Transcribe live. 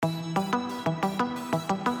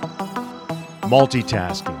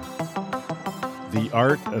Multitasking. The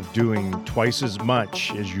art of doing twice as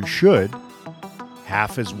much as you should,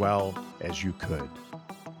 half as well as you could.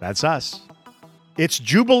 That's us. It's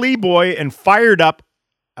Jubilee Boy and fired up,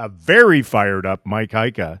 a very fired up Mike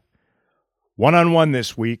Heika. One-on-one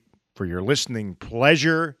this week for your listening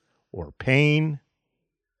pleasure or pain.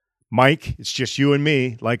 Mike, it's just you and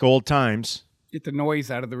me, like old times. Get the noise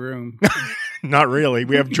out of the room. Not really.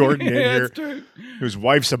 We have Jordan in here, That's true. whose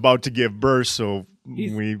wife's about to give birth, so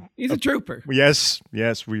He's a trooper. Yes,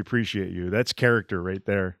 we appreciate you. That's character right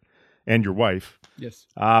there, and your wife. Yes.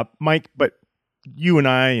 Mike, but you and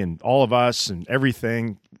I and all of us and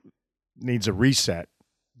everything needs a reset,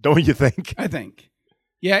 don't you think? I think.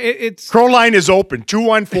 Yeah, it's... Crow line is open,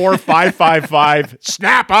 214-555.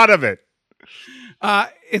 Snap out of it.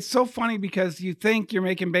 It's so funny because you think you're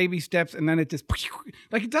making baby steps and then it just...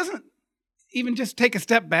 Like, it doesn't even just take a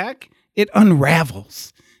step back. It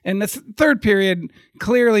unravels. And this third period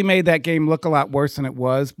clearly made that game look a lot worse than it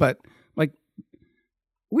was. But, like,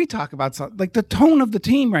 we talk about... Like, the tone of the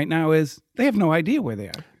team right now is they have no idea where they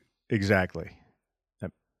are. Exactly. I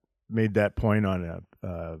made that point on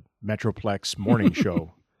a Metroplex morning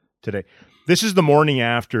show today. This is the morning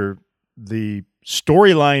after the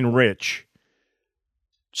storyline rich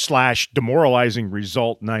 / demoralizing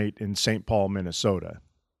result night in St. Paul, Minnesota,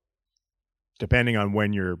 depending on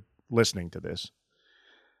when you're listening to this.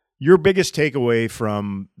 Your biggest takeaway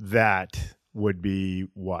from that would be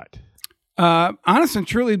what? Honest and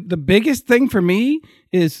truly, the biggest thing for me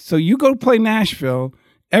is, so you go play Nashville,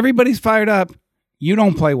 everybody's fired up, you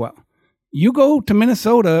don't play well. You go to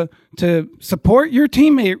Minnesota to support your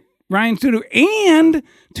teammate, Ryan Suter, and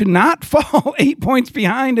to not fall 8 points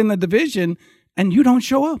behind in the division, and you don't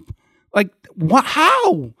show up. Like,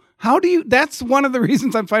 how? How do you, that's one of the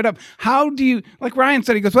reasons I'm fired up. How do you, like Ryan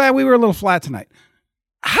said, he goes, well, we were a little flat tonight.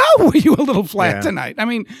 How were you a little flat tonight? I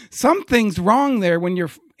mean, something's wrong there when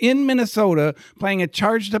you're in Minnesota playing a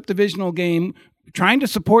charged up divisional game, trying to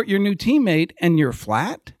support your new teammate, and you're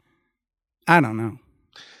flat? I don't know.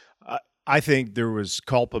 I think there was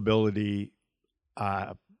culpability,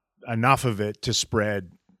 enough of it to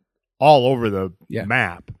spread all over the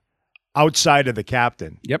map outside of the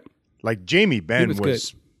captain. Yep. Like Jamie Benn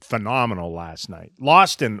was phenomenal last night.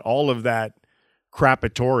 Lost in all of that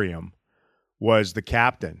crapatorium was the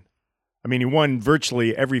captain. I mean, he won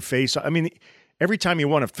virtually every face. I mean, every time he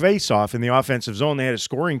won a face-off in the offensive zone, they had a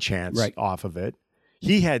scoring chance off of it.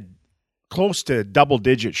 He had close to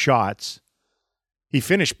double-digit shots. He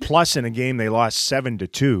finished plus in a game they lost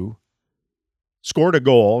 7-2. Scored a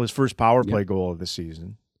goal, his first power play goal of the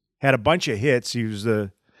season. Had a bunch of hits. He was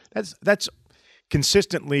that's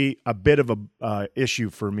consistently a bit of a issue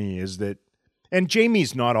for me, is that, and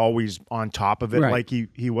Jamie's not always on top of it like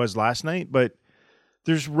he was last night, but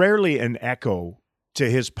there's rarely an echo to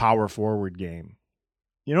his power forward game.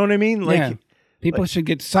 You know what I mean? Like people should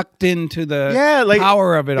get sucked into the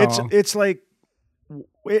power of it all. It's like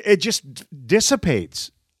it just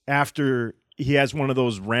dissipates after he has one of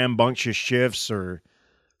those rambunctious shifts or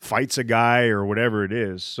fights a guy or whatever it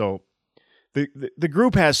is. So the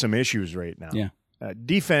group has some issues right now. Yeah.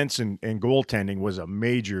 Defense and goaltending was a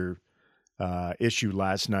major issue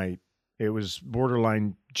last night. It was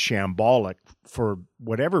borderline shambolic for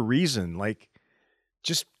whatever reason. Like,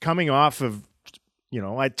 just coming off of,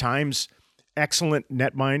 at times excellent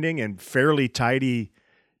net minding and fairly tidy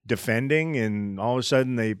defending, and all of a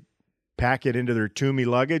sudden they pack it into their Toomey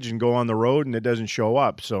luggage and go on the road and it doesn't show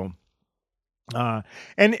up. So,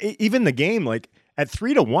 and even the game, like at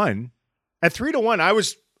 3-1,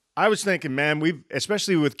 I was thinking, man,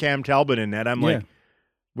 especially with Cam Talbot in net, I'm like,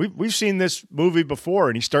 we've seen this movie before,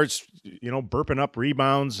 and he starts, burping up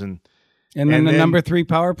rebounds and then the number 3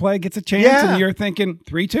 power play gets a chance, and you're thinking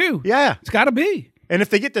 3-2. Yeah, it's got to be. And if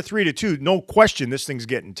they get to 3-2, no question, this thing's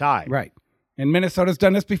getting tied. Right. And Minnesota's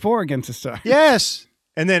done this before against the Stars. Yes.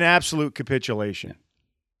 And then absolute capitulation.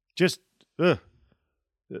 Just,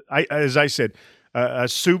 as I said, a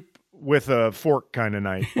soup with a fork kind of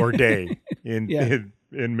night or day in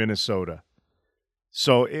Minnesota.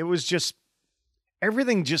 So it was just,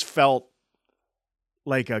 everything just felt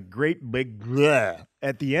like a great big bleh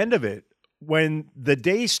at the end of it, when the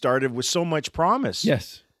day started with so much promise.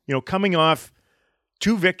 Yes. Coming off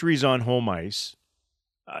 2 victories on home ice,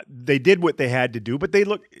 they did what they had to do, but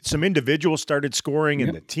some individuals started scoring,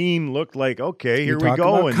 and the team looked like, okay, here we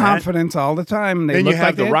go. And confidence all the time. Then you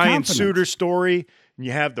have the Ryan Suter story, and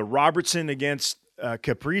you have the Robertson against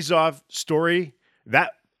Kaprizov story.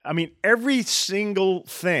 Every single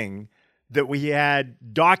thing that we had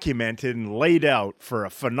documented and laid out for a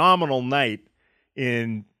phenomenal night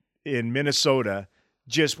in Minnesota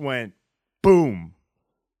just went boom,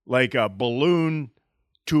 like a balloon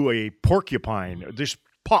to a porcupine. Just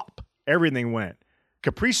pop. Everything went.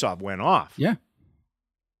 Kaprizov went off. Yeah.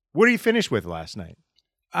 What did he finish with last night?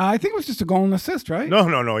 I think it was just a goal and assist, right?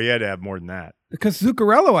 No. He had to have more than that. Because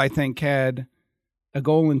Zuccarello, I think, had a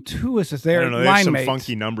goal and 2 assists. They have some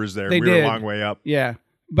funky numbers there. We were a long way up. Yeah.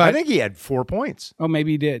 But I think he had 4 points. Oh,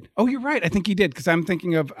 maybe he did. Oh, you're right. I think he did because I'm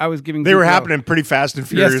thinking of I was giving. They were happening pretty fast and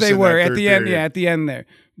furious. Yes, they were at the end. Period. Yeah, at the end there.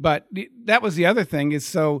 But that was the other thing is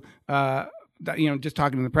so. Just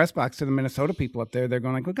talking in the press box to the Minnesota people up there, they're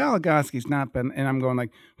going like, well, Goligoski's not been, and I'm going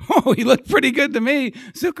like, oh, he looked pretty good to me.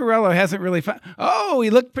 Zuccarello hasn't really he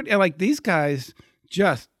looked pretty, like these guys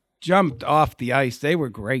just jumped off the ice. They were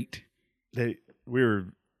great. We were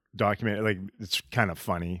documenting, like, it's kind of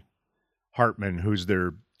funny. Hartman, who's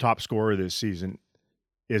their top scorer this season,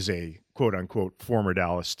 is a quote unquote former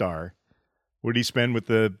Dallas Star. What did he spend with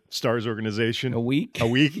the Stars organization? A week?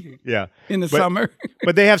 Yeah. In the summer.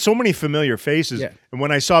 But they have so many familiar faces. Yeah. And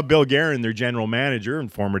when I saw Bill Guerin, their general manager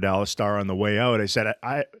and former Dallas Star, on the way out, I said,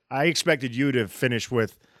 I expected you to finish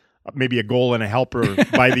with maybe a goal and a helper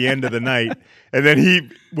by the end of the night. And then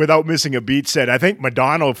he, without missing a beat, said, I think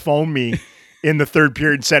Madonna phoned me in the third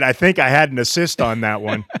period and said, I think I had an assist on that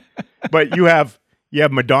one. But you have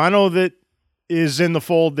Madonna that is in the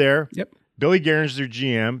fold there. Yep. Billy Guerin's their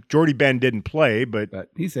GM. Jordy Ben didn't play, but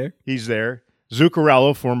he's there. He's there.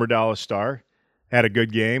 Zuccarello, former Dallas Star, had a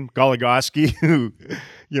good game. Goligoski, who,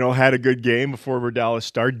 had a good game, a former Dallas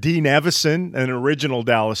Star. Dean Evison, an original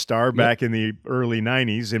Dallas Star back in the early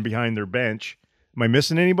 90s and behind their bench. Am I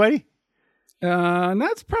missing anybody?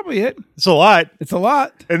 That's probably it. It's a lot.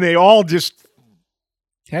 And they all just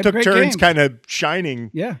took turns games. kind of shining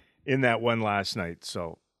Yeah. in that one last night.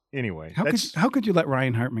 So anyway. How could you let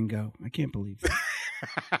Ryan Hartman go? I can't believe that.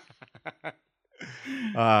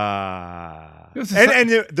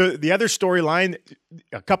 The other storyline,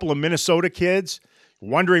 a couple of Minnesota kids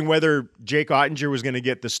wondering whether Jake Ottinger was going to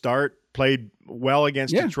get the start, played well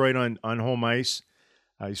against Detroit on home ice.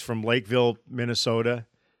 He's from Lakeville, Minnesota,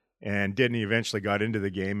 and eventually got into the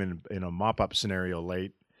game in a mop-up scenario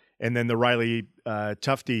late. And then the Riley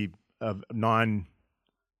Tufte of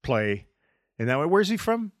non-play. And that way, where's he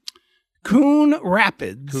from? Coon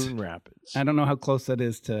Rapids. I don't know how close that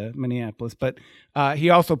is to Minneapolis, but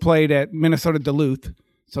he also played at Minnesota Duluth,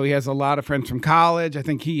 so he has a lot of friends from college. I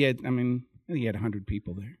think he had 100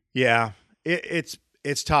 people there. Yeah, it's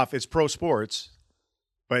tough. It's pro sports,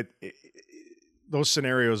 but those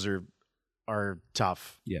scenarios are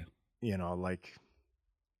tough. Yeah, like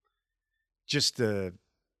just to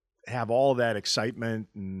have all that excitement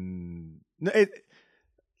and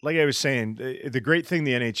like I was saying, the great thing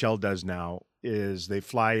the NHL does now is they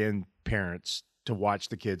fly in parents to watch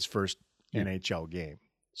the kid's first NHL game.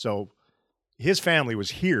 So his family was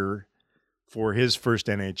here for his first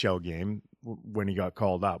NHL game when he got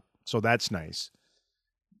called up. So that's nice.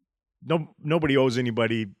 Nobody owes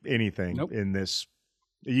anybody anything in this.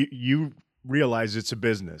 You realize it's a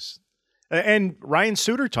business. And Ryan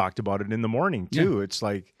Suter talked about it in the morning, too. Yeah. It's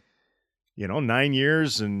like, 9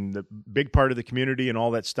 years and the big part of the community and all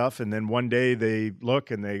that stuff. And then one day they look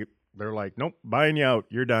and they're like, nope, buying you out.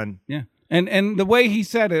 You're done. Yeah. And the way he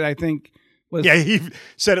said it, I think was. Yeah, he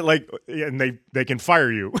said it like, and they can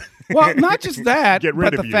fire you. Well, not just that,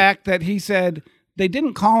 but the fact that he said they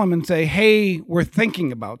didn't call him and say, hey, we're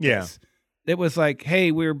thinking about this. Yeah. It was like, hey,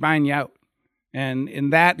 we're buying you out. And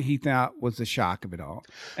in that, he thought was the shock of it all.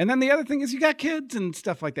 And then the other thing is you got kids and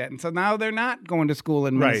stuff like that. And so now they're not going to school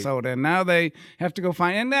in Minnesota. And now they have to go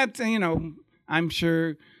find. And that's, I'm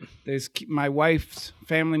sure there's my wife's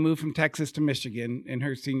family moved from Texas to Michigan in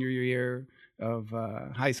her senior year of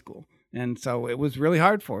high school. And so it was really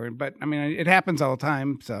hard for her. But, it happens all the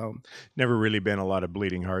time. So never really been a lot of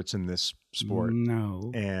bleeding hearts in this sport.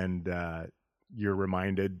 No. And you're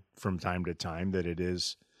reminded from time to time that it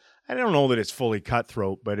is. I don't know that it's fully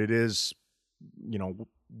cutthroat, but it is,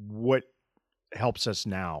 what helps us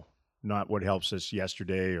now, not what helps us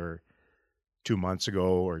yesterday or 2 months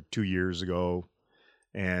ago or 2 years ago.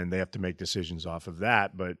 And they have to make decisions off of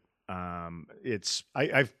that. But I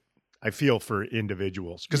feel for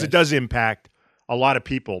individuals because it does impact a lot of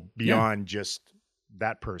people beyond just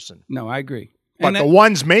that person. No, I agree. But the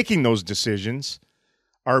ones making those decisions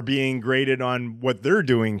are being graded on what they're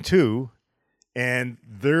doing too. And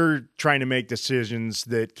they're trying to make decisions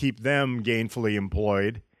that keep them gainfully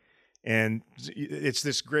employed. And it's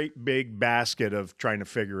this great big basket of trying to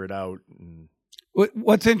figure it out.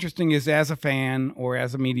 What's interesting is, as a fan or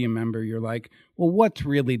as a media member, you're like, well, what's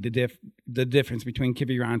really the difference between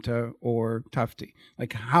Kiviranta or Tufte?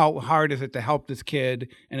 Like, how hard is it to help this kid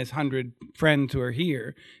and his 100 friends who are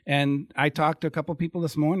here? And I talked to a couple people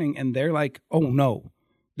this morning, and they're like, oh no,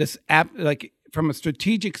 like from a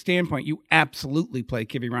strategic standpoint, you absolutely play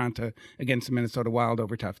Kiviranta against the Minnesota Wild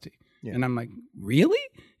over Tufte. Yeah. And I'm like, really?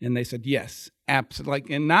 And they said, yes, absolutely. Like,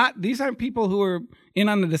 and these aren't people who are in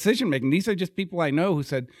on the decision making. These are just people I know who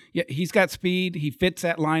said, yeah, he's got speed. He fits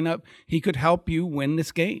that lineup. He could help you win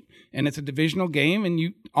this game. And it's a divisional game.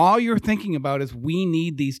 And all you're thinking about is, we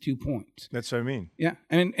need these 2 points. That's what I mean. Yeah.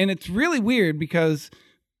 And it's really weird because,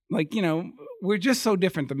 like, we're just so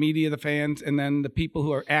different. The media, the fans, and then the people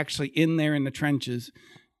who are actually in there in the trenches.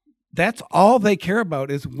 That's all they care about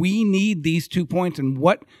is, we need these 2 points, and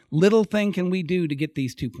what little thing can we do to get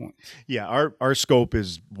these 2 points? Yeah, our scope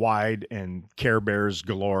is wide and Care Bears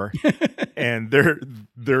galore, and they're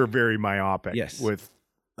very myopic with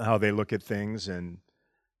how they look at things. And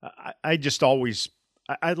I just always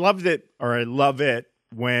I love it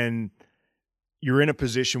when you're in a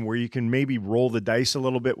position where you can maybe roll the dice a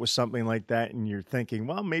little bit with something like that, and you're thinking,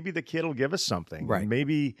 well, maybe the kid will give us something, right?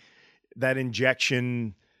 Maybe that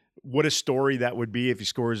injection. What a story that would be if he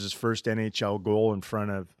scores his first NHL goal in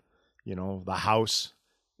front of, the house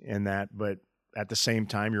and that. But at the same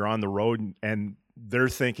time, you're on the road, and they're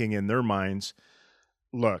thinking in their minds,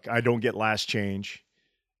 look, I don't get last change.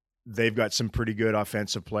 They've got some pretty good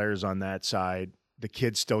offensive players on that side. The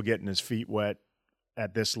kid's still getting his feet wet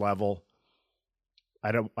at this level.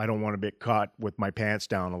 I don't want to be caught with my pants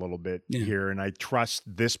down a little bit here. And I trust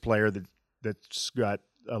this player that's got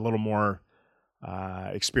a little more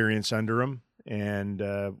experience under him, and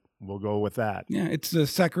we'll go with that. Yeah, it's the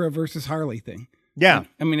Sekera versus Harley thing. Yeah.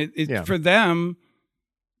 I mean, for them,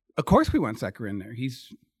 of course we want Sekera in there.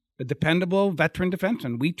 He's a dependable veteran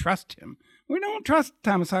defenseman. We trust him. We don't trust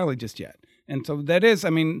Thomas Harley just yet. And so that is, I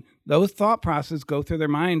mean, those thought processes go through their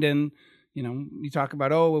mind, and you talk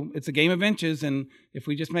about, it's a game of inches, and if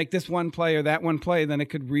we just make this one play or that one play, then it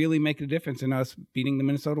could really make a difference in us beating the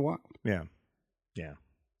Minnesota Wild. Yeah. Yeah.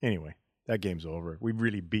 Anyway. That game's over. We've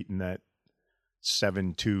really beaten that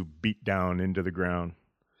 7-2 beat down into the ground.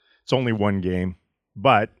 It's only one game,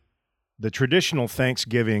 but the traditional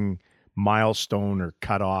Thanksgiving milestone or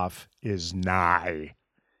cutoff is nigh.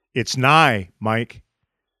 It's nigh, Mike.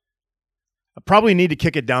 I probably need to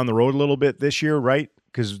kick it down the road a little bit this year, right?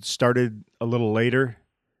 Because it started a little later.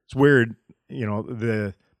 It's weird,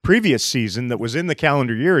 the previous season that was in the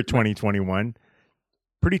calendar year of 2021,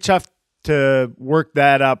 pretty tough to work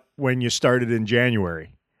that up when you started in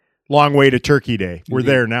January. Long way to Turkey Day. We're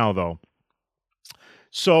there now, though.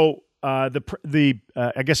 So I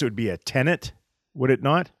guess it would be a tenet, would it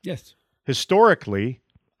not? Yes. Historically,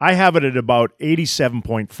 I have it at about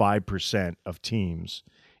 87.5% of teams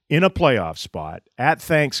in a playoff spot at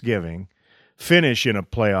Thanksgiving finish in a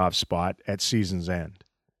playoff spot at season's end.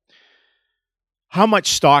 How much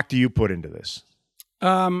stock do you put into this?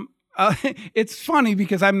 It's funny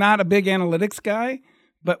because I'm not a big analytics guy,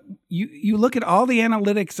 but you look at all the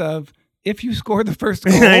analytics of, if you score the first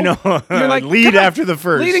goal, I know, you're like, lead after the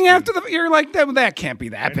first. Leading after you're like, that can't be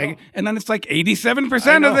that big. And then it's like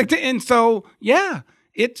 87% of the and so, yeah,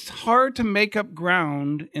 it's hard to make up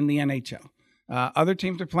ground in the NHL. Other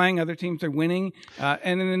teams are playing, other teams are winning.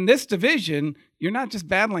 And in this division, you're not just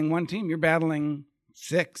battling one team, you're battling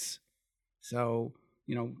 6. So,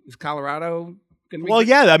 is Colorado going to be? Well,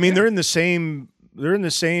 yeah, I mean, they're in the same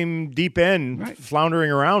deep end, right,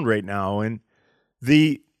 floundering around right now. And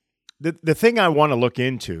the thing I want to look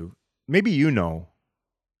into, maybe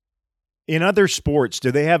in other sports,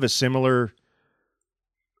 do they have a similar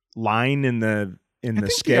line in the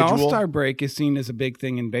schedule? The All-Star break is seen as a big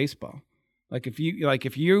thing in baseball. If you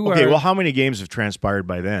okay, well, how many games have transpired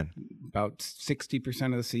by then? About 60%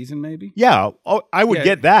 of the season, maybe. Yeah, I would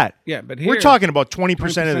get that. Yeah, but we're talking about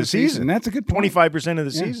 20% of the season. That's a good point. 25% of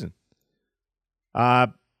the season.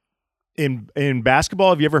 In basketball,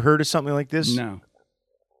 have you ever heard of something like this? No.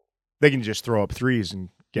 They can just throw up threes and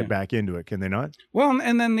get back into it, can they not? Well,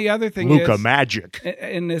 and then the other thing Luka is Magic.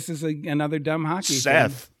 And this is another dumb hockey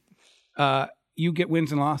Seth. thing. You get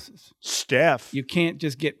wins and losses. Steph. You can't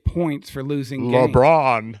just get points for losing games.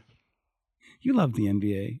 LeBron. You love the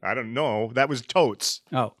NBA. I don't know. That was totes.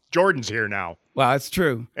 Oh. Jordan's here now. Well, that's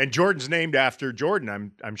true. And Jordan's named after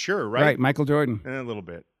Jordan, I'm sure, right? Right, Michael Jordan. A little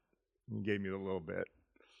bit. You gave me a little bit.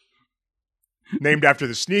 Named after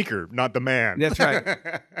the sneaker, not the man. That's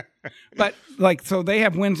right. But so they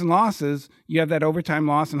have wins and losses. You have that overtime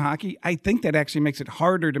loss in hockey. I think that actually makes it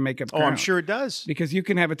harder to make up ground. Oh, I'm sure it does. Because you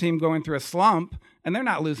can have a team going through a slump, and they're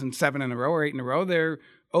not losing 7 in a row or 8 in a row. They're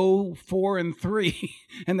 0-4-3,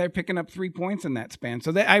 and they're picking up 3 points in that span.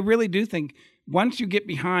 So I really do think once you get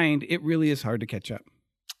behind, it really is hard to catch up.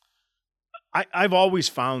 I've always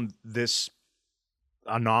found this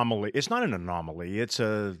anomaly. It's not an anomaly. It's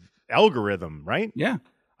a algorithm, right? Yeah.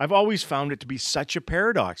 I've always found it to be such a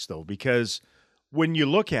paradox, though, because when you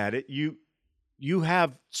look at it, you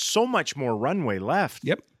have so much more runway left.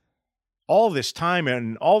 Yep. All this time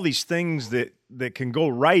and all these things that can go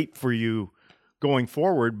right for you going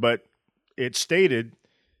forward, but it's stated,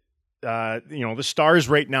 the Stars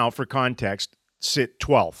right now, for context, sit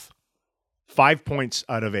 12th, 5 points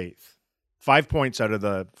out of 8th, 5 points out of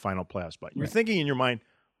the final playoff spot. You're thinking in your mind,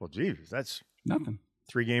 well, geez, that's nothing.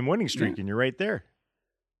 3-game winning streak, and you're right there.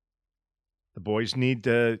 The boys need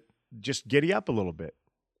to just giddy up a little bit.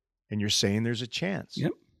 And you're saying there's a chance.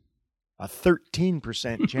 Yep. A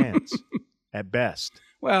 13% chance at best.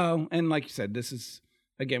 Well, and like you said, this is,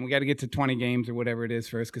 again, we got to get to 20 games or whatever it is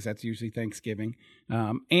first, because that's usually Thanksgiving.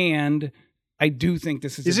 And I do think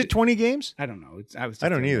this is... Is it 20 games? I don't know. I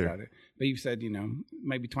don't either. About it. But you said,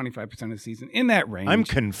 maybe 25% of the season, in that range. I'm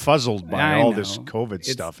confuzzled by all this COVID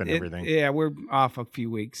stuff and everything. Yeah, we're off a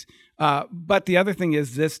few weeks. But the other thing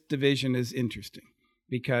is this division is interesting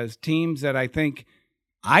because teams that I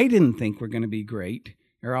didn't think were going to be great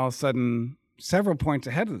are all of a sudden several points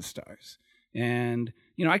ahead of the Stars. And,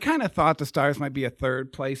 I kind of thought the Stars might be a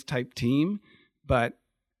third place type team, but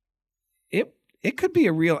it could be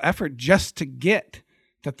a real effort just to get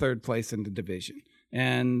to third place in the division.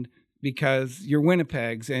 And because your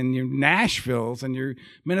Winnipegs and your Nashvilles and your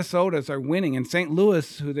Minnesotas are winning, and St.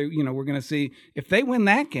 Louis, who we're going to see, if they win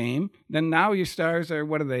that game, then now your Stars are,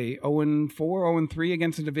 what are they, 0-4, 0-3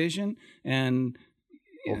 against the division, and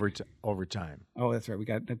overtime. Oh, that's right, we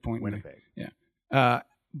got that point. Winnipeg. Yeah,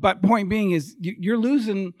 but point being is you're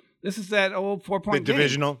losing. This is that old 4-point the game.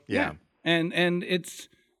 Divisional, yeah, and it's.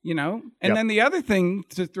 Then the other thing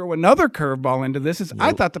to throw another curveball into this is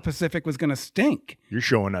I thought the Pacific was going to stink. You're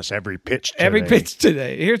showing us every pitch today. Every pitch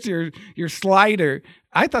today. Here's your slider.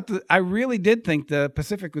 I really did think the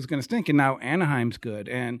Pacific was going to stink, and now Anaheim's good,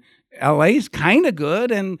 and LA's kind of good,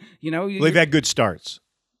 and they've had good starts.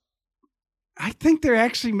 I think they're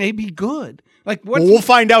actually maybe good. We'll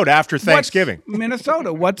find out after Thanksgiving. What's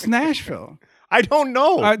Minnesota? What's Nashville? I don't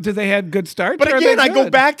know. Do they have good starts? But again, I go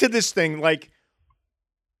back to this thing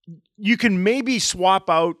you can maybe swap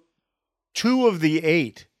out 2 of the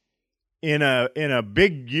 8 in a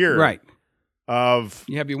big year, right? Of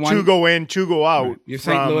you have your 2 go in, 2 go out. Right. You're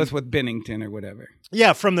St. Louis with Binnington or whatever.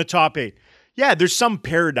 Yeah, from the top 8. Yeah, there's some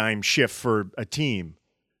paradigm shift for a team,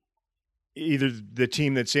 either the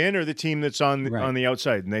team that's in or the team that's on the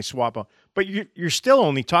outside, and they swap out. But you're still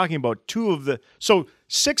only talking about 2 of the. So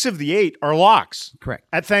 6 of the 8 are locks. Correct.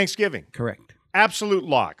 At Thanksgiving. Correct. Absolute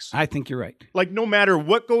locks. I think you're right. No matter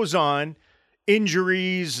what goes on,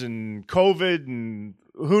 injuries and COVID and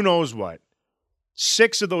who knows what,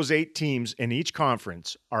 6 of those 8 teams in each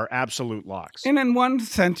conference are absolute locks. And in one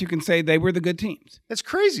sense, you can say they were the good teams. That's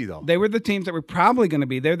crazy, though. They were the teams that were probably going to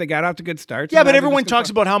be there. They got out to good starts. Yeah, but everyone talks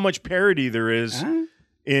about how much parity there is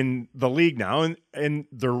in the league now, and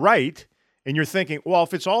they're right. And you're thinking, well,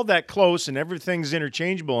 if it's all that close and everything's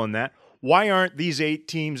interchangeable in that, why aren't these 8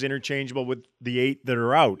 teams interchangeable with the 8 that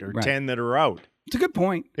are out or 10 that are out? It's a good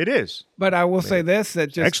point. It is. But I will say this,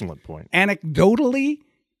 that just excellent point. Anecdotally,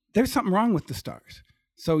 there's something wrong with the Stars.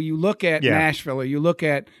 So you look at Nashville or you look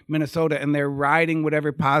at Minnesota and they're riding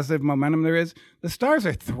whatever positive momentum there is. The Stars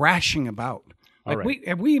are thrashing about.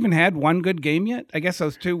 Have we even had one good game yet? I guess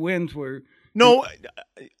those 2 wins were... No,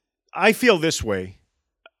 I feel this way.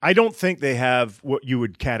 I don't think they have what you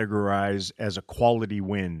would categorize as a quality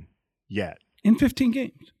win yet. In 15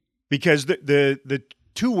 games. Because the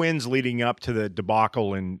 2 wins leading up to the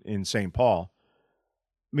debacle in St. Paul,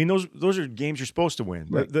 I mean, those are games you're supposed to win.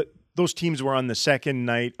 Right. Those teams were on the second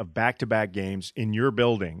night of back-to-back games in your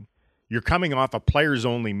building. You're coming off a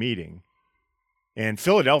players-only meeting. And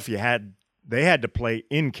Philadelphia had to play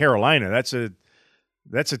in Carolina. That's a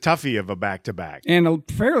toughie of a back-to-back. And a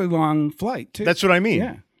fairly long flight, too. That's what I mean.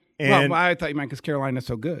 Yeah. And, well, I thought you meant because Carolina's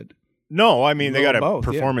so good. No, I mean, they got a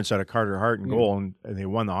performance out of Carter Hart in goal, and they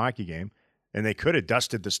won the hockey game. And they could have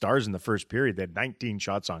dusted the Stars in the first period. They had 19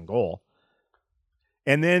 shots on goal.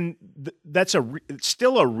 And then that's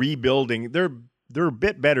still a rebuilding. They're a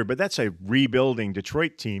bit better, but that's a rebuilding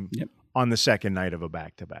Detroit team on the second night of a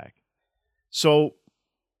back-to-back. So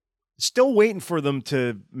Still waiting for them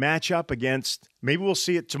to match up against, maybe we'll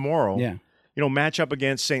see it tomorrow. Yeah. Match up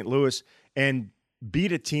against St. Louis and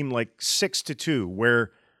beat a team like 6-2,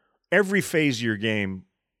 where every phase of your game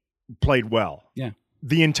played well. Yeah.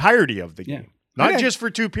 The entirety of the game. Not just for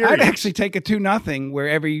 2 periods. I'd actually take a 2-0 where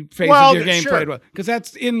every phase of your game played well. Because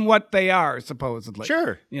that's in what they are, supposedly.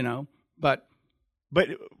 Sure. But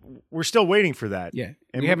we're still waiting for that. Yeah.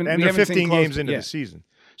 And they're 15 games into the season.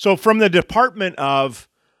 So from the department of,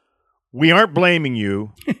 we aren't blaming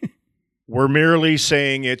you, we're merely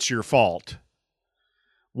saying it's your fault.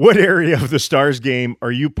 What area of the Stars game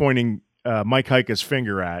are you pointing Mike Heika's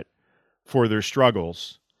finger at for their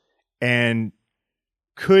struggles, and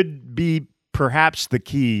could be perhaps the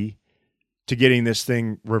key to getting this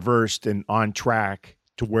thing reversed and on track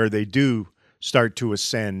to where they do start to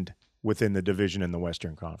ascend within the division in the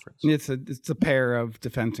Western Conference? It's a pair of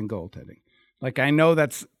defense and goaltending. Like, I know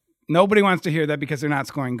nobody wants to hear that because they're not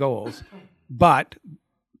scoring goals, but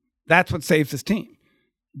that's what saves this team.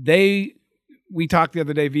 We talked the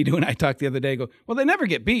other day, Vito and I talked the other day, go, well, they never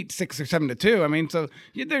get beat 6 or 7-2. I mean, so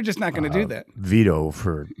they're just not going to do that. Vito,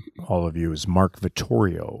 for all of you, is Mark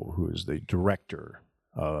Vittorio, who is the director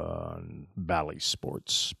on Bally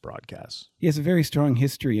Sports broadcasts. He has a very strong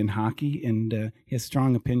history in hockey, and he has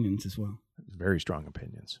strong opinions as well. Very strong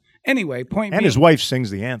opinions. Anyway, point being. And his wife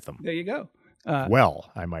sings the anthem. There you go. Well,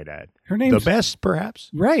 I might add. Her name's the best, perhaps?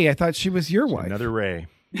 Ray. I thought she was your wife. Another Ray.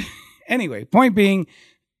 Anyway, point being,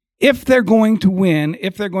 if they're going to win,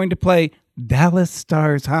 if they're going to play Dallas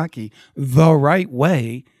Stars hockey the right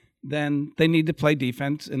way, then they need to play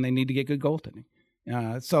defense and they need to get good goaltending.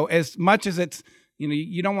 So as much as it's,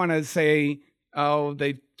 you don't want to say, oh,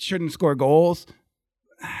 they shouldn't score goals.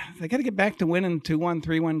 They got to get back to winning 2-1,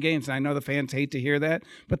 3-1 games. And I know the fans hate to hear that,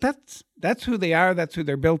 but that's who they are. That's who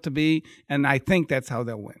they're built to be. And I think that's how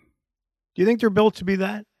they'll win. Do you think they're built to be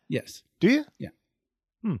that? Yes. Do you? Yeah.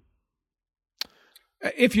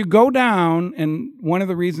 If you go down, and one of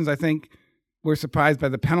the reasons I think we're surprised by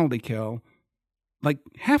the penalty kill, like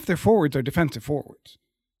half their forwards are defensive forwards.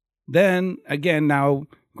 Then, again, now,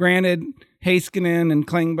 granted, Heiskanen and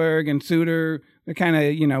Klingberg and Suter, they're kind of,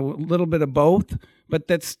 a little bit of both, but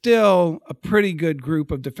that's still a pretty good group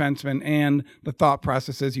of defensemen, and the thought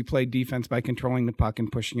process is you play defense by controlling the puck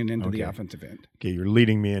and pushing it into the offensive end. Okay, you're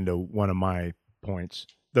leading me into one of my points.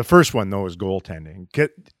 The first one, though, is goaltending,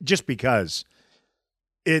 just because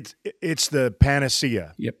it's the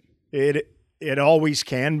panacea. Yep. It always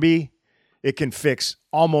can be. It can fix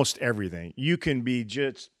almost everything. You can be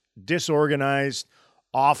just disorganized,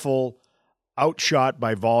 awful, outshot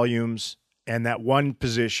by volumes, and that one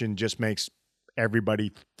position just makes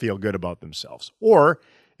everybody feel good about themselves. Or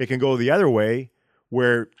it can go the other way,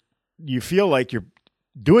 where you feel like you're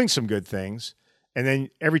doing some good things, and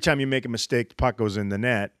then every time you make a mistake, the puck goes in the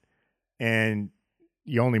net, and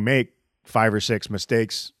you only make 5 or 6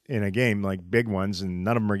 mistakes in a game, like big ones, and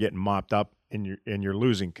none of them are getting mopped up, and you're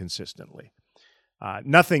losing consistently.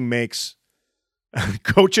 Nothing makes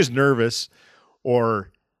coaches nervous,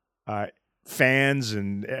 or fans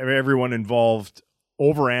and everyone involved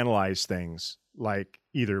overanalyze things like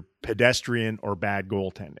either pedestrian or bad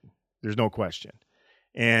goaltending. There's no question.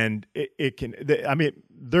 And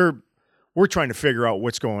we're trying to figure out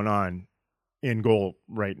what's going on in goal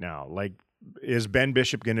right now. Like, is Ben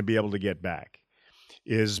Bishop going to be able to get back?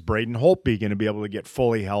 Is Braden Holtby going to be able to get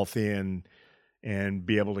fully healthy and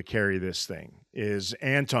be able to carry this thing? Is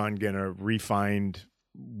Anton going to refine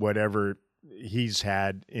whatever he's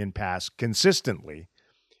had in past consistently?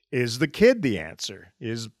 Is the kid the answer?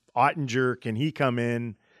 Is Ottinger, can he come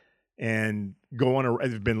in and go on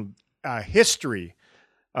there's been a history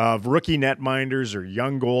of rookie netminders or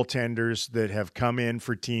young goaltenders that have come in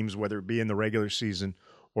for teams, whether it be in the regular season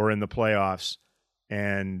or in the playoffs,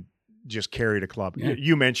 and just carried a club. Yeah.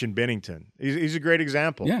 You mentioned Binnington. He's a great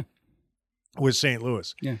example. Yeah. With St.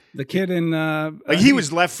 Louis. Yeah. The kid in... he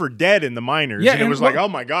was left for dead in the minors. Yeah, and it was like, oh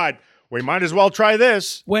my God, we might as well try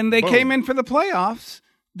this. When they came in for the playoffs,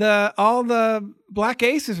 all the Black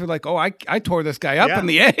Aces were like, oh, I tore this guy up in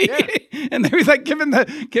the A. Yeah. And they were like giving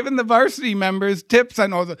the varsity members tips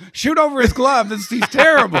on, shoot over his glove. He's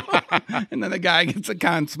terrible. And then the guy gets a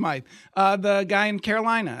Conn Smythe. The guy in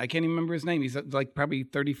Carolina, I can't even remember his name. He's like probably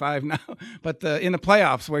 35 now. But in the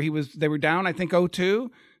playoffs where they were down, I think 0-2.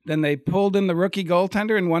 Then they pulled in the rookie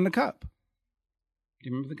goaltender and won the cup. Do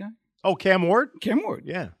you remember the guy? Oh, Cam Ward? Cam Ward.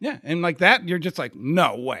 Yeah. Yeah. And like that, you're just like,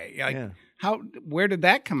 no way. Like, where did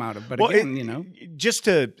that come out of? But again, just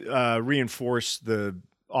to reinforce the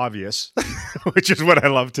obvious, which is what I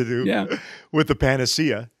love to do with the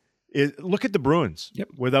panacea, is look at the Bruins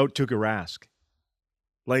without Tuukka Rask.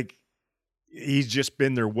 Like, he's just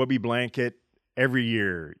been their whoopee blanket every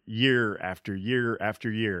year, year after year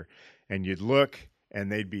after year. And you'd look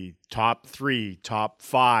and they'd be top 3, top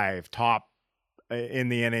 5, top in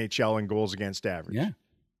the NHL in goals against average. Yeah.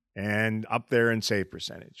 And up there in save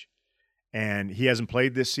percentage. And he hasn't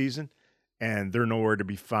played this season, and they're nowhere to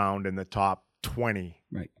be found in the top 20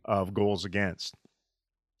 of goals against.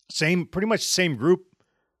 Pretty much same group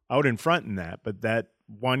out in front in that, but that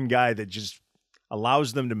one guy that just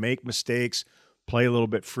allows them to make mistakes, play a little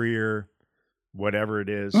bit freer, whatever it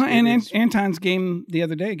is. Well, and Anton's game the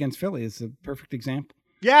other day against Philly is a perfect example.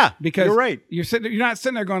 Yeah, because you're right. You're not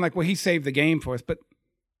sitting there going like, well, he saved the game for us. But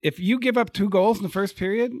if you give up 2 goals in the first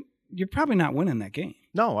period, you're probably not winning that game.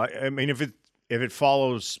 No, I mean, if it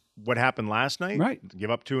follows what happened last night, right?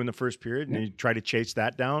 Give up 2 in the first period, and you try to chase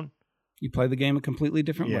that down. You play the game a completely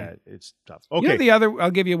different way. Yeah, it's tough. Okay,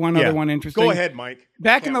 I'll give you other one interesting. Go ahead, Mike.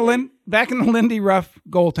 Back in the Lindy Ruff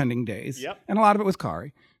goaltending days, yep. And a lot of it was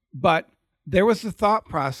Kari, but there was the thought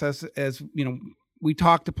process as we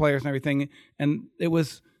talked to players and everything, and it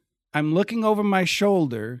was I'm looking over my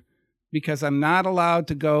shoulder because I'm not allowed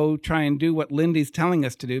to go try and do what Lindy's telling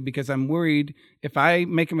us to do because I'm worried if I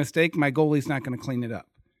make a mistake, my goalie's not going to clean it up.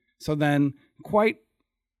 So then, quite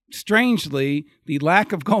strangely, the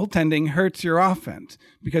lack of goaltending hurts your offense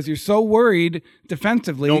because you're so worried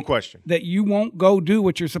defensively, no question, that you won't go do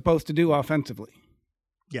what you're supposed to do offensively.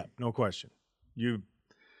 Yeah, no question. You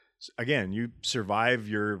survive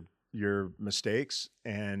your mistakes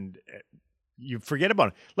and you forget about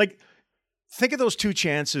it. Like, think of those 2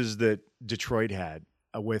 chances that Detroit had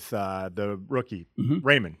with the rookie,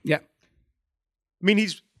 Raymond. Yeah. I mean,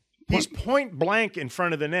 he's point blank in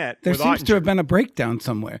front of the net. There seems to have been a breakdown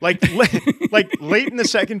somewhere. Like late in the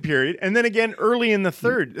second period, and then again early in the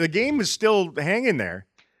third. The game is still hanging there,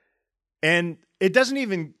 and it doesn't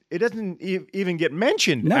even get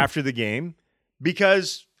mentioned after the game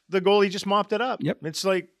because the goalie just mopped it up. Yep. It's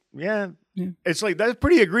like, it's like that's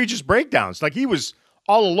pretty egregious breakdowns. Like he was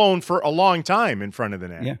all alone for a long time in front of the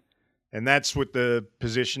net. Yeah. And that's what the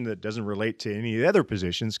position that doesn't relate to any of the other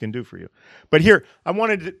positions can do for you. But here, I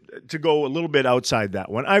wanted to go a little bit outside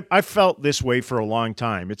that one. I felt this way for a long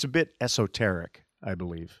time. It's a bit esoteric, I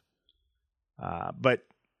believe. But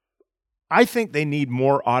I think they need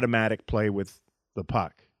more automatic play with the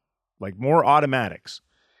puck, like more automatics.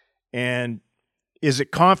 And is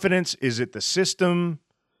it confidence? Is it the system?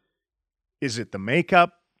 Is it the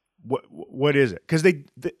makeup? What is it? Because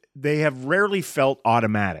they have rarely felt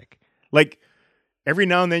automatic. Like every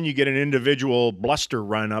now and then you get an individual bluster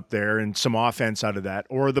run up there and some offense out of that,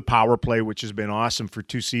 or the power play, which has been awesome for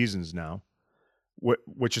 2 seasons now,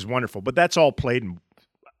 which is wonderful. But that's all played in,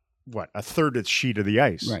 a third of the sheet of the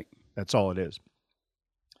ice. Right. That's all it is.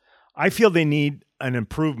 I feel they need an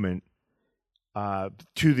improvement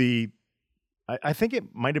to the – I think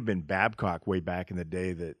it might have been Babcock way back in the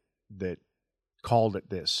day that called it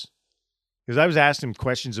this. Because I was asking him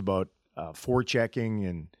questions about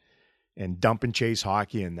forechecking and dump and chase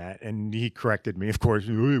hockey and that, and he corrected me, of course.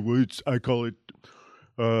 We call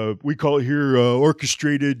it here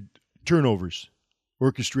orchestrated turnovers.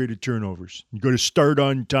 Orchestrated turnovers. You got to start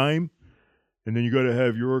on time, and then you got to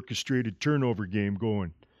have your orchestrated turnover game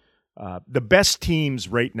going. The best teams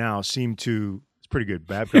right now seem to. It's pretty good,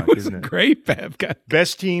 Babcock, isn't it? Great, Babcock.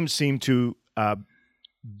 Best teams seem to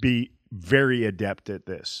be very adept at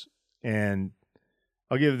this, and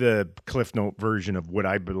I'll give the Cliff Note version of what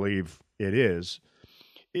I believe it is.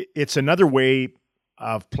 It's another way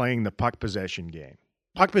of playing the puck possession game.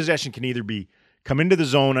 Puck possession can either be come into the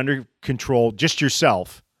zone under control, just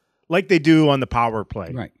yourself, like they do on the power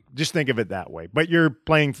play. Right. Just think of it that way. But you're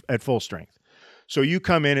playing at full strength. So you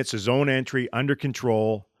come in, it's a zone entry, under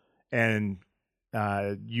control, and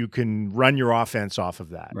you can run your offense off of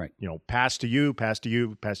that. Right. Pass to you, pass to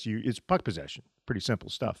you, pass to you. It's puck possession. Pretty simple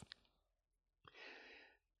stuff.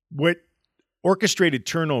 What orchestrated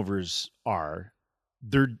turnovers are,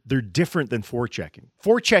 they're different than forechecking.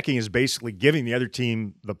 Forechecking is basically giving the other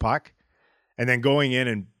team the puck and then going in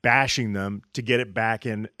and bashing them to get it back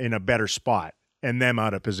in a better spot and them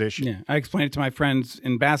out of position. Yeah, I explained it to my friends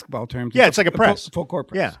in basketball terms. Yeah, it's like a press. Full court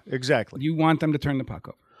press. Yeah, exactly. You want them to turn the puck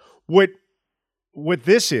over. What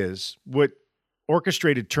this is, what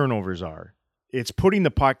orchestrated turnovers are, it's putting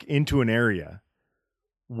the puck into an area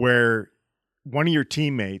where one of your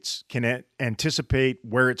teammates can anticipate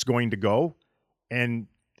where it's going to go, and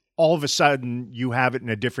all of a sudden you have it in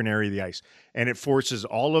a different area of the ice, and it forces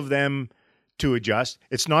all of them to adjust.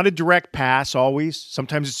 It's not a direct pass always.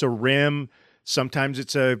 Sometimes it's a rim. Sometimes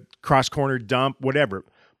it's a cross-corner dump, whatever.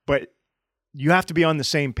 But you have to be on the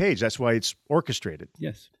same page. That's why it's orchestrated.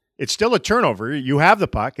 Yes. It's still a turnover. You have the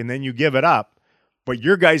puck and then you give it up, but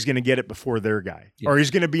your guy's going to get it before their guy, or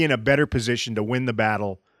he's going to be in a better position to win the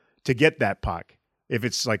battle to get that puck if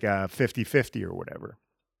it's like a 50-50 or whatever.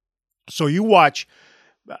 So you watch,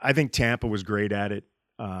 I think Tampa was great at it.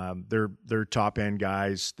 They're top end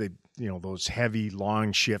guys. They, those heavy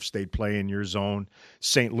long shifts they'd play in your zone.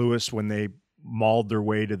 St. Louis, when they mauled their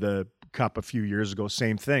way to the Cup a few years ago,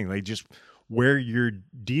 same thing. They just wear your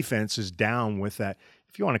defense is down with that.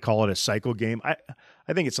 If you want to call it a cycle game, I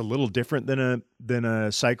think it's a little different than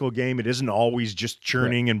a cycle game. It isn't always just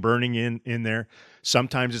churning and burning in there.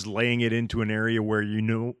 Sometimes it's laying it into an area where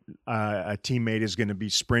a teammate is going to be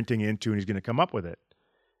sprinting into and he's going to come up with it.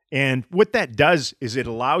 And what that does is it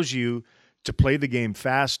allows you to play the game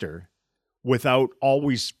faster without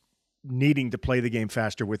always needing to play the game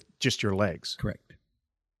faster with just your legs. Correct.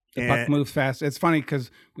 The puck moves fast. It's funny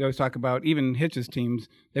because we always talk about even Hitch's teams.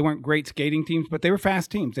 They weren't great skating teams, but they were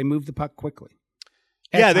fast teams. They moved the puck quickly.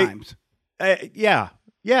 At times.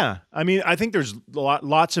 Yeah. I mean, I think there's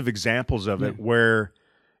lots of examples of it where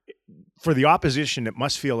for the opposition, it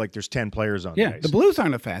must feel like there's 10 players on the ice. The Blues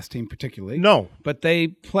aren't a fast team particularly. No. But they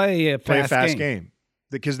play a fast game.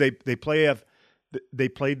 Because they played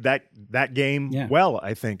that game well,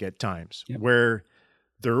 I think, at times, where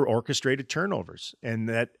they're orchestrated turnovers and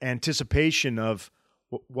that anticipation of,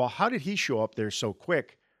 well, how did he show up there so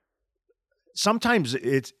quick? Sometimes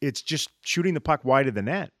it's just shooting the puck wide of the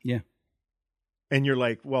net. Yeah. And you're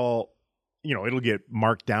like, well, it'll get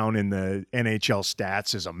marked down in the NHL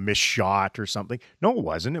stats as a missed shot or something. No, it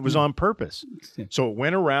wasn't. It was on purpose. Yeah. So it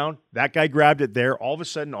went around. That guy grabbed it there. All of a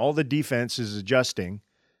sudden, all the defense is adjusting.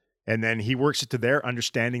 And then he works it to there,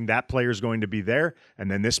 understanding that player is going to be there.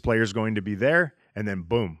 And then this player is going to be there. And then,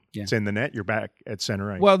 boom, it's in the net. You're back at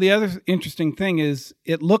center ice. Well, the other interesting thing is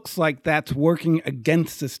it looks like that's working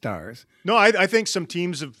against the Stars. No, I think some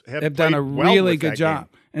teams have done a really good job.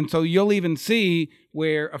 Game. And so you'll even see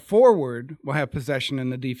where a forward will have possession in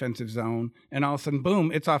the defensive zone, and all of a sudden,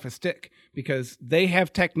 boom, it's off a stick because they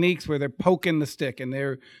have techniques where they're poking the stick, and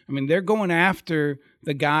they're going after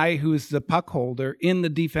the guy who's the puck holder in the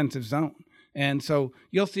defensive zone. And so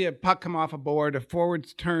you'll see a puck come off a board, a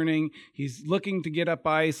forward's turning, he's looking to get up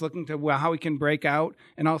ice, looking to how he can break out,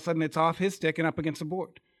 and all of a sudden it's off his stick and up against the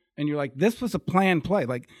board. And you're like, this was a planned play.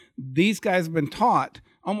 Like, these guys have been taught,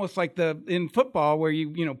 almost like in football where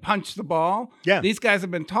you punch the ball. Yeah. These guys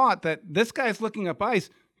have been taught that this guy's looking up ice,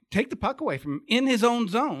 take the puck away from him in his own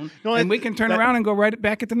zone, and we can turn around and go right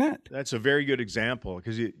back at the net. That's a very good example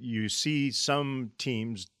because you see some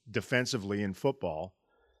teams defensively in football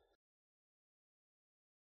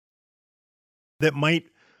that might,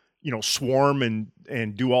 swarm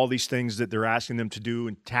and do all these things that they're asking them to do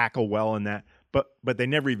and tackle well in that, but they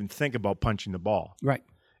never even think about punching the ball. Right.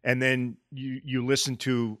 And then you listen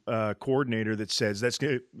to a coordinator that says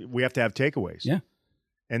we have to have takeaways. Yeah.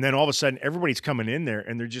 And then all of a sudden everybody's coming in there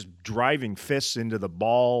and they're just driving fists into the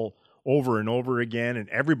ball over and over again.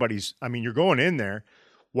 And you're going in there.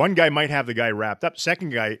 One guy might have the guy wrapped up.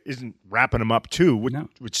 Second guy isn't wrapping him up too,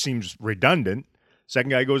 which seems redundant.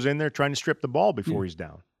 Second guy goes in there trying to strip the ball before he's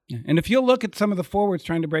down. Yeah. And if you look at some of the forwards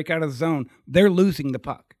trying to break out of the zone, they're losing the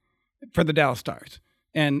puck for the Dallas Stars.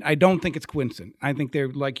 And I don't think it's coincident. I think they're,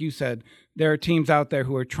 like you said, there are teams out there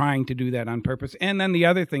who are trying to do that on purpose. And then the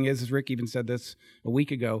other thing is, as Rick even said this a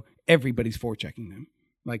week ago, everybody's forechecking them.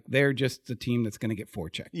 Like, they're just the team that's going to get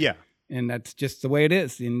forechecked. Yeah. And that's just the way it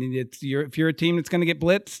is. And if you're a team that's going to get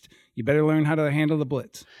blitzed, you better learn how to handle the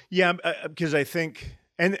blitz. Yeah, because I think...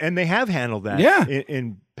 And they have handled that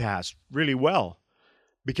in past really well,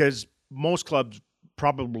 because most clubs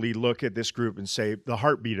probably look at this group and say the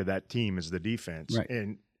heartbeat of that team is the defense. Right.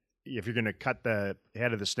 And if you're going to cut the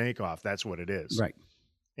head of the snake off, that's what it is. Right.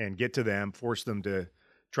 And get to them, force them to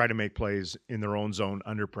try to make plays in their own zone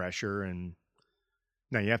under pressure. And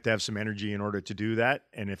now you have to have some energy in order to do that.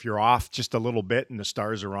 And if you're off just a little bit and the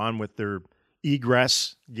Stars are on with their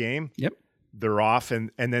egress game, they're off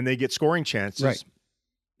and then they get scoring chances. Right.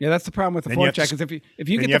 Yeah, that's the problem with the forecheck. Is if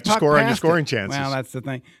you get the have to puck score past on your scoring chances. Well, that's the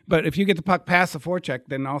thing. But if you get the puck past the forecheck,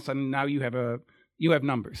 then all of a sudden now you have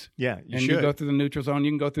numbers. Yeah, you go through the neutral zone. You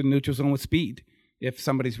can go through the neutral zone with speed. If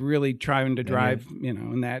somebody's really trying to drive,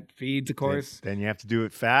 and that feeds, of course. Then you have to do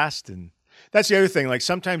it fast, and that's the other thing. Like,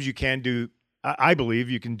 sometimes you can do. I believe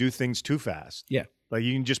you can do things too fast. Yeah, like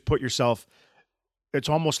you can just put yourself. It's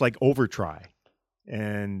almost like over try,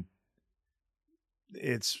 and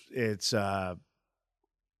it's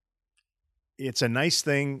a nice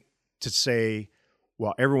thing to say,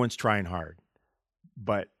 well, everyone's trying hard,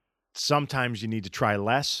 but sometimes you need to try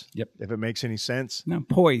less. Yep. If it makes any sense. No,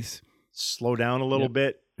 poise. Slow down a little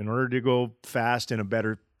bit in order to go fast in a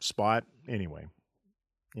better spot. Anyway,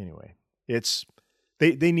 it's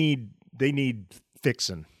they need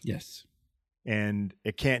fixing. Yes. And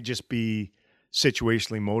it can't just be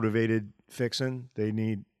situationally motivated fixing. They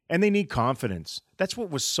need confidence. That's what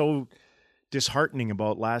was so disheartening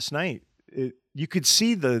about last night. You could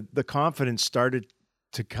see the confidence started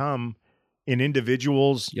to come in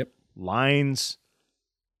individuals, lines,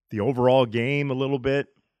 the overall game a little bit,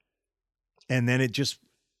 and then it just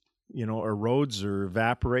erodes or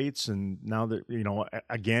evaporates. And now that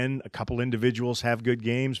again, a couple individuals have good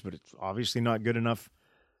games, but it's obviously not good enough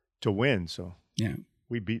to win. So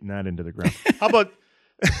we've beaten that into the ground. How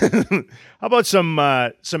about some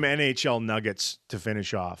NHL nuggets to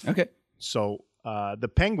finish off? Okay. So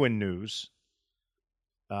the Penguin news,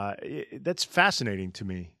 that's fascinating to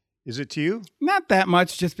me. Is it to you? Not that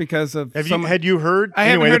much, just because of. Had you heard? I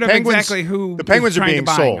haven't heard of exactly who. The Penguins are being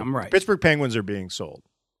sold. Them, right. Pittsburgh Penguins are being sold.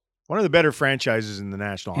 One of the better franchises in the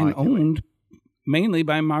National Hockey League. And owned mainly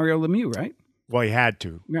by Mario Lemieux, right? Well, he had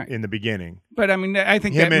to in the beginning. But I mean, I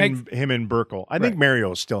think him and Burkle. I think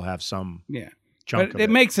Mario still have some. Yeah. Chunk but of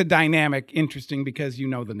it makes a dynamic interesting because you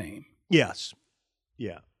know the name. Yes.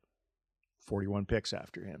 Yeah. 41 picks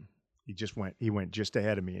after him. He went just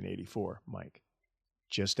ahead of me in 84, Mike.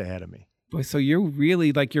 Just ahead of me. Boy, so you're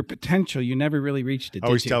really like your potential. You never really reached it. I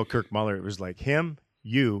always tell Kirk Muller it was like him,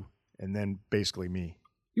 you, and then basically me.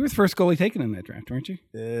 You were the first goalie taken in that draft, weren't you?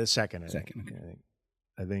 Second. Second. Okay.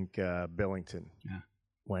 I think Billington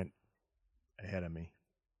went ahead of me.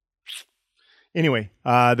 Anyway,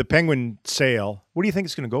 the Penguin sale. What do you think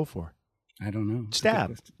it's going to go for? I don't know.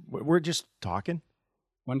 Stab. We're just talking.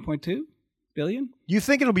 1.2 billion? You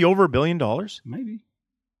think it'll be over $1 billion? Maybe.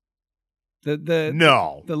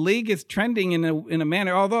 No. The league is trending in a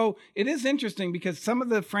manner. Although it is interesting because some of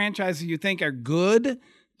the franchises you think are good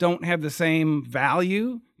don't have the same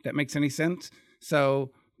value. If that makes any sense. So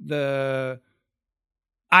the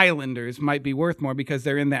Islanders might be worth more because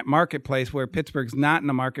they're in that marketplace where Pittsburgh's not in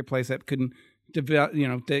a marketplace that can develop,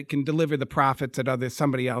 that can deliver the profits that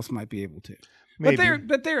somebody else might be able to. Maybe.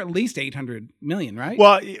 But they're at least $800 million, right?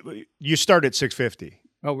 Well, you start at $650.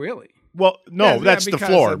 Oh, really? Well, no, that's the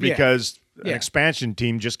floor because an Yeah. expansion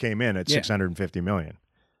team just came in at $650 million.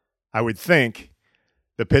 I would think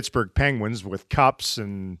the Pittsburgh Penguins with Cups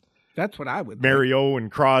and that's what I would Mario and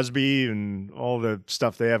Crosby and all the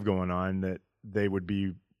stuff they have going on that they would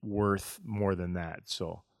be worth more than that.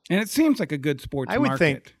 So, and it seems like a good sports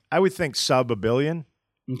market. I would think sub $1 billion.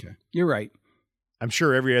 Okay, you're right. I'm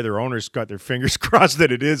sure every other owner's got their fingers crossed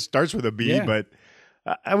that it starts with a B, but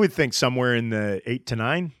I would think somewhere in the 8 to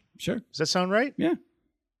 9. Sure. Does that sound right? Yeah.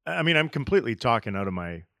 I mean, I'm completely talking out of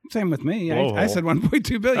my. Same with me. I said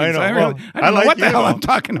 1.2 billion. I know. So I don't know like what the hell I'm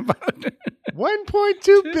talking about.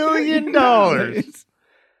 $1.2 billion.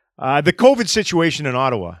 The COVID situation in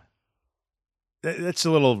Ottawa. That's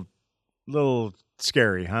a little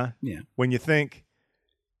scary, huh? Yeah. When you think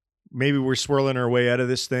maybe we're swirling our way out of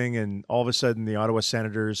this thing and all of a sudden the Ottawa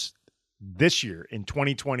Senators this year in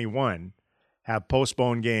 2021 have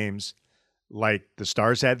postponed games like the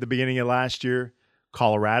Stars had at the beginning of last year.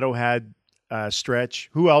 Colorado had a stretch.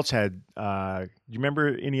 Who else had? Do you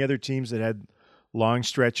remember any other teams that had long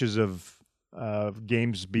stretches of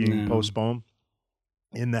games being postponed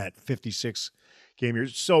in that 56 game year?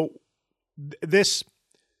 So this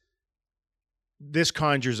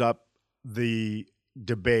conjures up the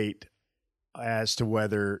debate as to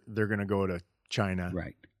whether they're going to go to China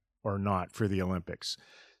or not for the Olympics.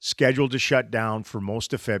 Scheduled to shut down for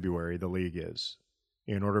most of February, the league is,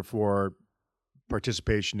 in order for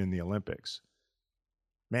participation in the Olympics.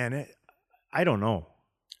 Man, I don't know.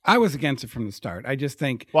 I was against it from the start. I just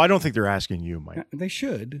think... Well, I don't think they're asking you, Mike. They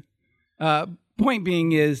should. Point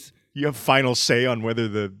being is... You have final say on whether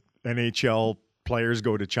the NHL players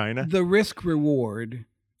go to China? The risk-reward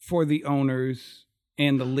for the owners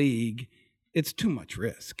and the league, it's too much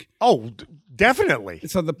risk. Oh, definitely.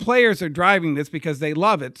 So the players are driving this because they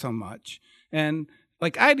love it so much. And...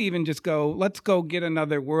 like, I'd even just go, let's go get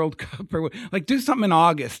another World Cup or like do something in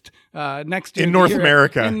August next year. In North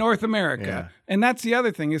America. In North America. Yeah. And that's the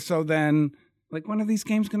other thing is so then, like, when are these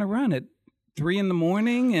games going to run at 3 a.m?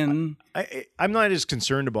 And I'm not as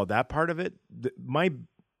concerned about that part of it.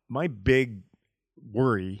 My big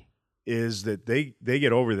worry is that they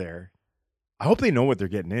get over there. I hope they know what they're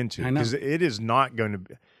getting into because it is not going to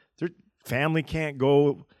be. Their family can't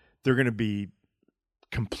go. They're going to be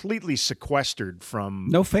completely sequestered from...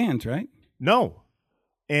 No fans, right? No.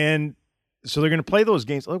 And so they're going to play those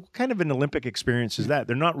games. Like, what kind of an Olympic experience is that?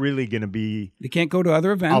 They're not really going to be... They can't go to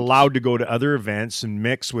other events. Allowed to go to other events and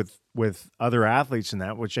mix with other athletes and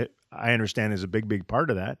that, which I understand is a big, big part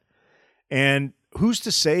of that. And who's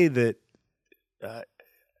to say that?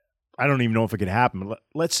 I don't even know if it could happen.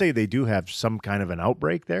 Let's say they do have some kind of an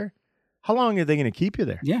outbreak there. How long are they going to keep you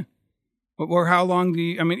there? Yeah. Or how long do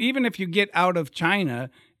you, I mean, even if you get out of China,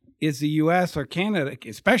 is the U.S. or Canada,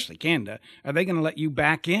 especially Canada, are they going to let you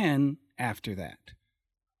back in after that?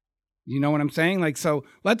 You know what I'm saying? Like, so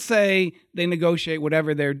let's say they negotiate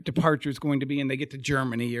whatever their departure is going to be and they get to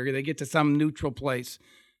Germany or they get to some neutral place.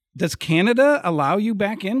 Does Canada allow you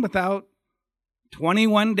back in without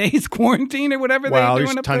 21 days quarantine or whatever they're doing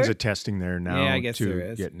there's up tons there? of testing there now. Yeah, I guess to there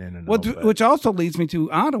is. Getting in and out. Which also leads me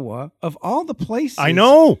to Ottawa, of all the places. I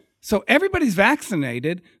know. So everybody's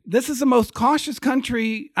vaccinated. This is the most cautious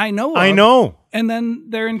country I know of. I know. And then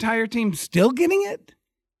their entire team still getting it?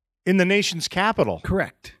 In the nation's capital.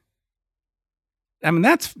 Correct. I mean,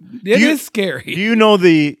 it is scary. Do you know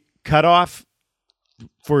the cutoff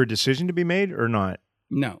for a decision to be made or not?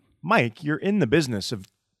 No. Mike, you're in the business of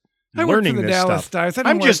I learning work for the this Dallas stuff. Stars.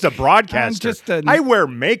 I'm just a broadcaster. I wear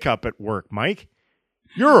makeup at work, Mike.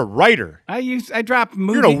 You're a writer. I drop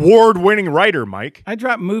movie. You're an award-winning writer, Mike. I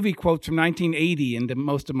drop movie quotes from 1980 into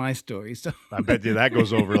most of my stories. So. I bet you that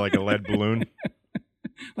goes over like a lead balloon.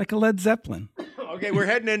 Like a Led Zeppelin. Okay, we're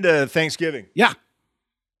heading into Thanksgiving. Yeah.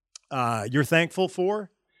 You're thankful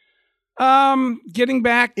for? Getting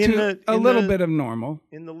back to a little bit of normal.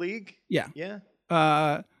 In the league? Yeah. Yeah.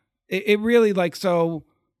 It really, like, so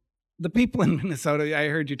the people in Minnesota, I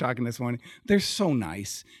heard you talking this morning, they're so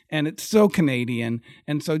nice and it's so Canadian.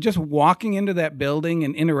 And so just walking into that building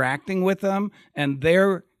and interacting with them, and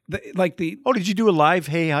they're like the... Oh, did you do a live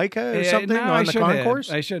Hey Hika or something on the concourse?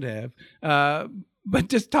 I should have. But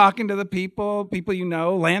just talking to the people you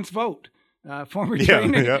know, Lance Vogt. Former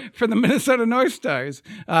trainer for the Minnesota North Stars.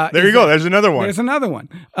 There you go. There's another one. There's another one.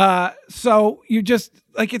 So you just,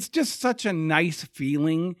 like, it's just such a nice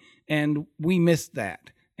feeling, and we missed that.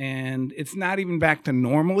 And it's not even back to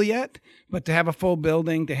normal yet, but to have a full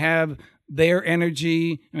building, to have their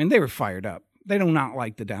energy, I mean, they were fired up. They do not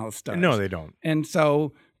like the Dallas Stars. No, they don't. And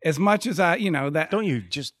so as much as that... Don't you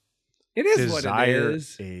just... It is desire what it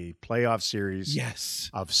is. A playoff series yes.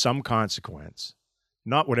 of some consequence,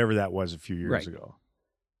 not whatever that was a few years ago.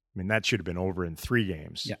 I mean, that should have been over in 3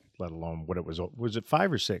 games, let alone what it was. Was it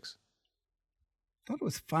 5 or 6? I thought it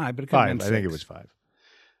was 5, but it could have been 6. I think it was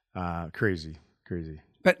 5. Crazy.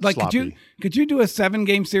 But like, sloppy. could you do a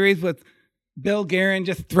 7-game series with Bill Guerin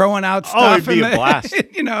just throwing out stuff? Oh, it'd be a blast.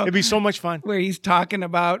 It'd be so much fun. Where he's talking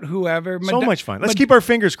about whoever. So much fun. Let's keep our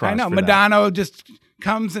fingers crossed. I know. Madonna just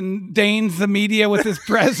comes and deigns the media with his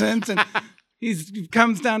presence, and he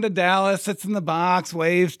comes down to Dallas, sits in the box,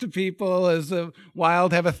 waves to people as the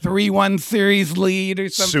Wild have a 3-1 series lead or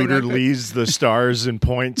something. Suter like leads the Stars in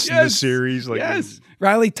points in the series.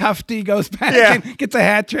 Riley Tufte goes back and gets a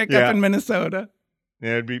hat trick up in Minnesota.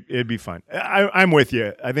 Yeah, it'd be fun. I'm with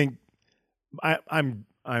you. I think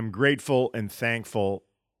I'm grateful and thankful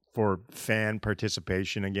for fan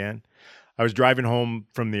participation again. I was driving home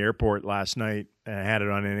from the airport last night, and I had it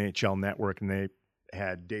on NHL Network, and they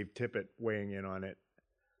had Dave Tippett weighing in on it.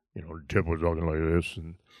 Tippett was talking like this,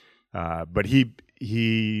 and but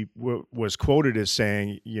he was quoted as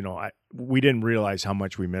saying, we didn't realize how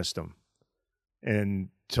much we missed them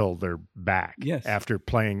until they're back after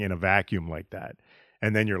playing in a vacuum like that.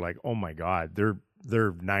 And then you're like, oh my God, they're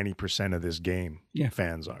 90% of this game. Yeah.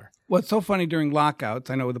 Fans are. Well, it's so funny during lockouts.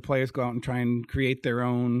 I know the players go out and try and create their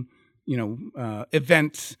own,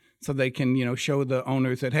 events so they can, show the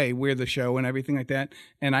owners that, hey, we're the show and everything like that.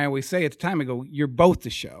 And I always say at the time, I go, you're both the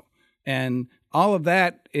show. And all of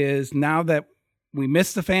that is now that we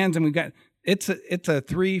miss the fans and we got, it's a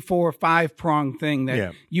 3, 4, 5 prong thing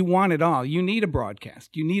that you want it all. You need a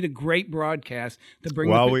broadcast. You need a great broadcast to bring.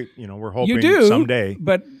 Well, we're hoping someday.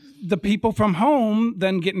 But the people from home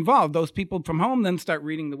then get involved. Those people from home then start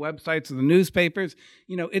reading the websites of the newspapers.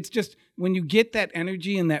 It's just when you get that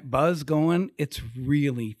energy and that buzz going, it's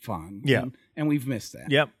really fun. Yeah, and we've missed that.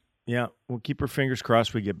 Yep. Yeah. We'll keep our fingers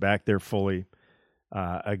crossed we get back there fully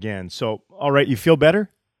again. So, all right, you feel better?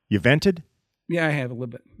 You vented? Yeah, I have a little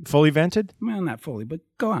bit. Fully vented? Well, not fully, but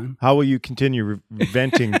go on. How will you continue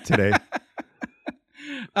venting today?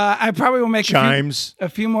 I probably will make chimes, a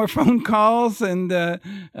few more phone calls and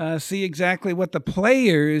see exactly what the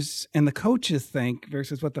players and the coaches think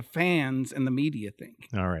versus what the fans and the media think.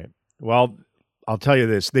 All right. Well, I'll tell you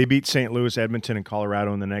this. They beat St. Louis, Edmonton, and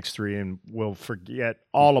Colorado in the next 3, and we'll forget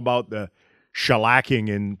all about the shellacking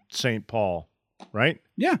in St. Paul, right?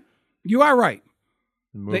 Yeah, you are right.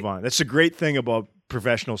 Move on. That's the great thing about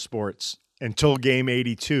professional sports. Until game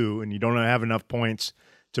 82 and you don't have enough points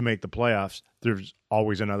to make the playoffs, there's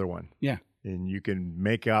always another one. Yeah. And you can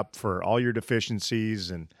make up for all your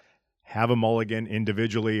deficiencies and have a mulligan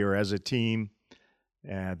individually or as a team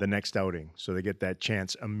the next outing. So they get that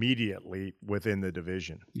chance immediately within the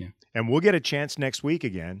division. Yeah. And we'll get a chance next week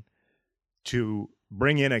again to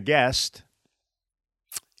bring in a guest,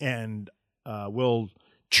 and we'll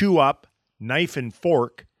chew up, knife and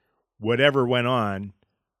fork, whatever went on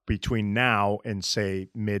between now and, say,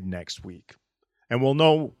 mid next week. And we'll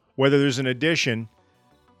know whether there's an addition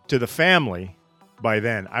to the family by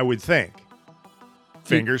then, I would think.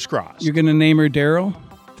 Fingers crossed. You're going to name her Daryl?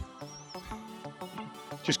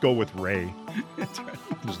 Just go with Ray. That's right.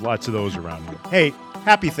 There's lots of those around here. Hey,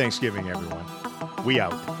 happy Thanksgiving, everyone. We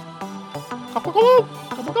out.